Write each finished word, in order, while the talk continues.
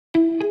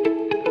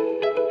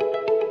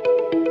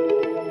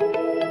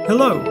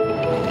Hello,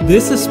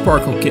 this is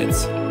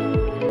Sparklekits,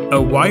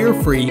 a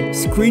wire-free,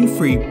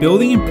 screen-free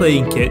building and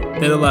playing kit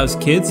that allows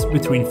kids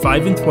between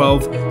 5 and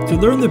 12 to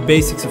learn the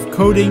basics of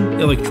coding,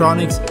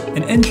 electronics,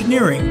 and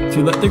engineering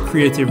to let their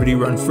creativity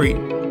run free.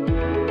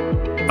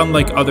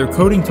 Unlike other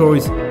coding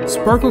toys,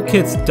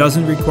 Sparklekits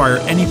doesn't require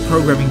any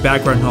programming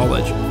background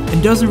knowledge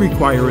and doesn't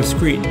require a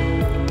screen.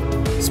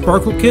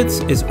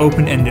 Sparklekits is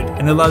open-ended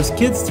and allows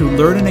kids to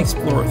learn and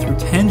explore through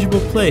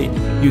tangible play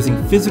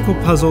using physical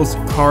puzzles,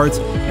 cards,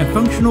 and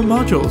functional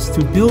modules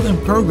to build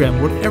and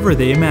program whatever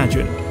they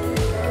imagine.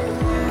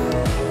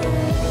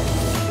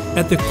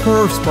 At the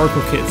core of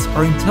Sparklekits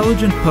are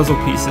intelligent puzzle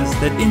pieces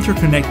that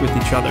interconnect with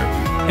each other,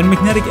 and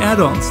magnetic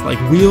add-ons like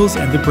wheels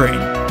and the brain.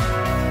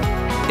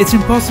 It's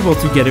impossible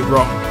to get it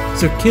wrong,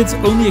 so kids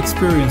only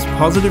experience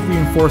positive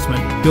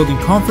reinforcement, building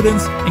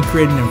confidence and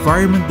create an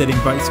environment that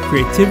invites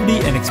creativity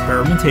and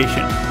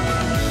experimentation.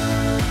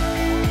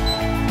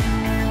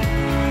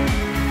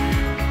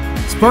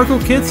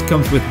 Sparklekits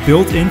comes with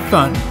built-in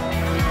fun.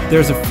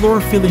 There's a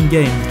floor-filling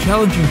game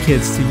challenging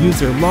kids to use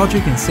their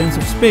logic and sense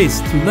of space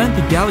to land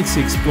the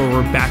Galaxy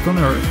Explorer back on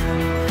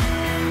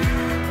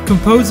Earth.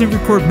 Compose and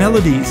record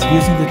melodies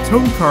using the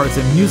tone cards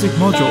and music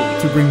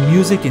module to bring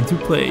music into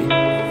play.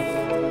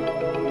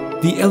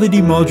 The LED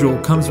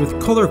module comes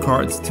with color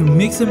cards to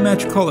mix and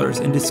match colors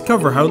and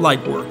discover how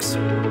light works.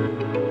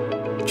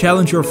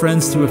 Challenge your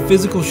friends to a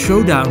physical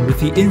showdown with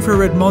the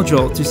infrared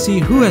module to see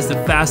who has the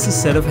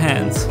fastest set of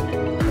hands.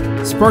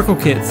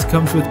 Sparklekits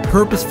comes with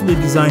purposefully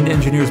designed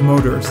engineers'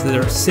 motors that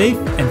are safe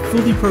and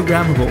fully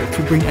programmable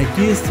to bring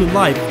ideas to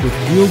life with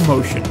real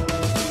motion.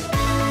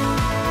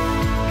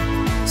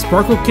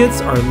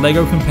 Sparklekits are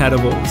LEGO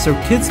compatible, so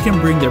kids can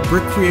bring their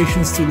brick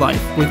creations to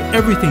life with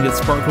everything that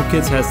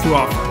Sparklekits has to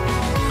offer,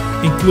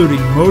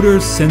 including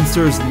motors,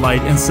 sensors,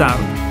 light, and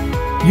sound.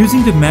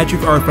 Using the magic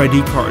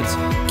RFID cards,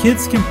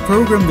 kids can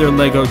program their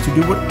LEGO to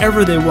do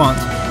whatever they want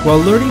while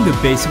learning the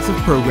basics of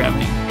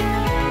programming.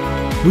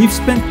 We've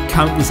spent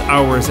countless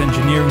hours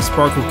engineering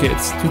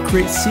Sparklekits to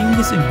create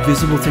seamless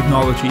invisible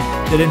technology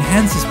that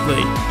enhances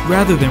play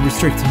rather than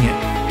restricting it.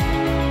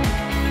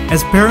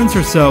 As parents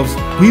ourselves,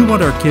 we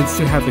want our kids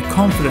to have the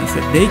confidence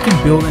that they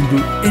can build and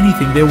do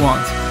anything they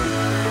want.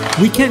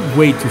 We can't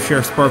wait to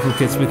share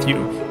Sparklekits with you,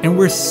 and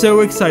we're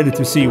so excited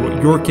to see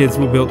what your kids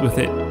will build with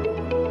it.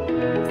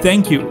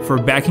 Thank you for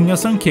backing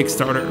us on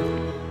Kickstarter.